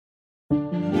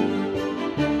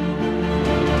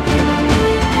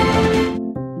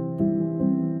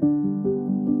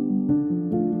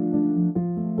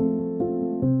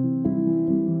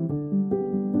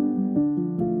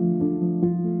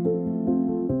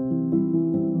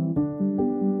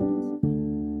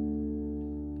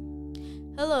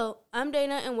I'm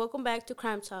Dana, and welcome back to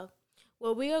Crime Talk,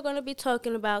 where we are going to be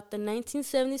talking about the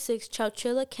 1976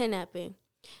 Chowchilla kidnapping,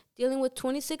 dealing with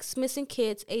 26 missing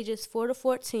kids ages 4 to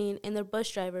 14 and their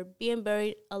bus driver being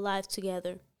buried alive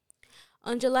together.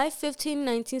 On July 15,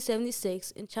 1976,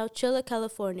 in Chowchilla,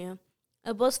 California,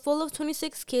 a bus full of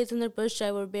 26 kids and their bus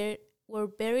driver were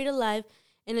buried alive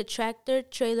in a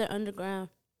tractor-trailer underground.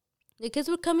 The kids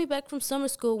were coming back from summer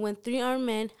school when three armed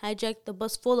men hijacked the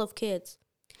bus full of kids.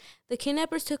 The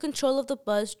kidnappers took control of the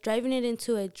bus, driving it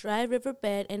into a dry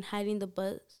riverbed and hiding the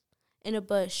bus in a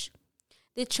bush.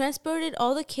 They transported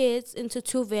all the kids into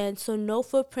two vans so no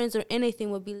footprints or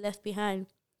anything would be left behind.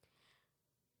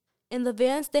 In the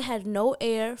vans, they had no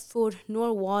air, food,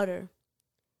 nor water.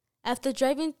 After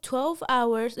driving 12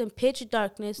 hours in pitch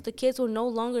darkness, the kids would no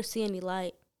longer see any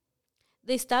light.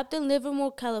 They stopped in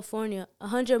Livermore, California,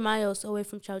 100 miles away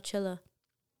from Chowchilla,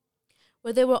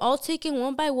 where they were all taken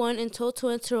one by one and told to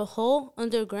enter a hole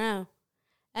underground.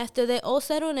 After they all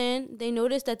settled in, they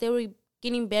noticed that they were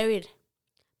getting buried,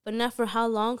 but not for how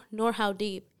long nor how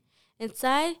deep.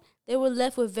 Inside, they were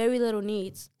left with very little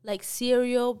needs, like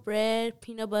cereal, bread,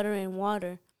 peanut butter, and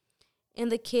water,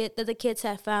 and the kids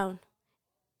had found.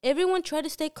 Everyone tried to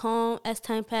stay calm as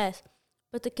time passed,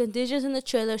 but the conditions in the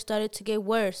trailer started to get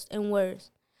worse and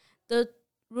worse. The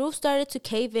roof started to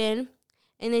cave in,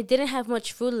 and they didn't have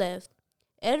much food left.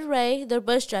 Ed Ray, their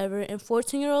bus driver, and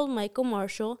 14-year-old Michael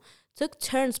Marshall took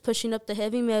turns pushing up the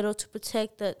heavy metal to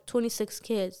protect the 26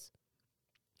 kids.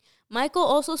 Michael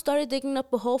also started digging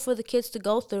up a hole for the kids to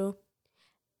go through.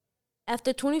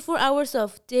 After 24 hours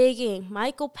of digging,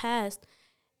 Michael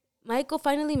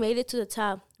finally made it to the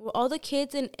top, where all the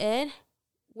kids and Ed,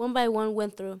 one by one,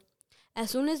 went through.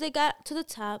 As soon as they got to the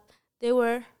top, they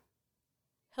were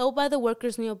held by the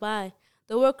workers nearby.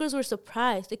 The workers were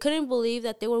surprised. They couldn't believe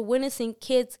that they were witnessing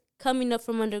kids coming up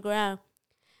from underground.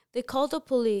 They called the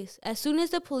police. As soon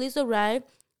as the police arrived,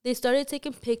 they started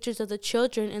taking pictures of the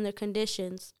children and their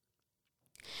conditions.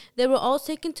 They were all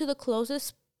taken to the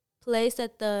closest place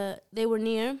that they were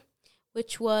near,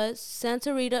 which was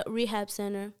Santa Rita Rehab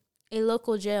Center, a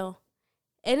local jail.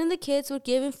 Ed and the kids were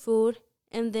given food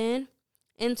and then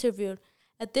interviewed.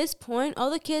 At this point, all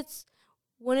the kids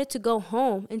wanted to go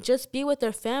home and just be with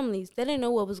their families. They didn't know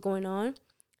what was going on.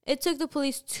 It took the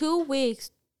police 2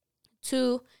 weeks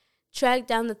to track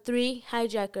down the three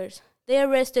hijackers. They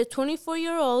arrested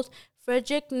 24-year-old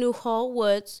Frederick Newhall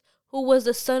Woods, who was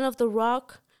the son of the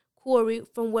rock quarry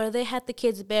from where they had the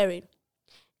kids buried,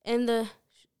 and the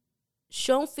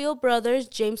Schoenfield brothers,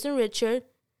 James and Richard.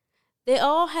 They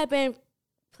all had been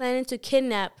planning to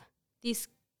kidnap these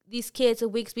kids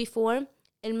weeks before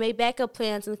and made backup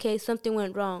plans in case something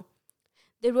went wrong.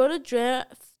 They wrote a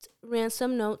draft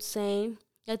ransom note saying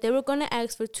that they were going to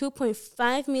ask for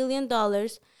 $2.5 million,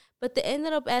 but they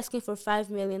ended up asking for $5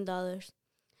 million.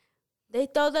 They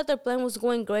thought that their plan was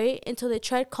going great until they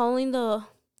tried calling for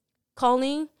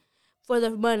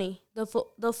their money.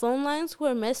 The phone lines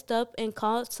were messed up and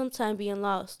caused some time being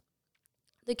lost.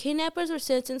 The kidnappers were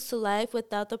sentenced to life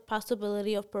without the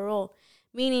possibility of parole,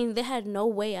 meaning they had no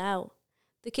way out.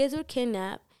 The kids were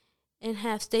kidnapped and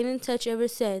have stayed in touch ever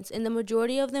since, and the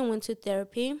majority of them went to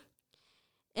therapy.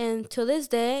 And to this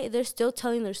day, they're still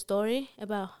telling their story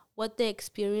about what they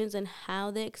experienced and how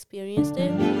they experienced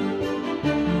it.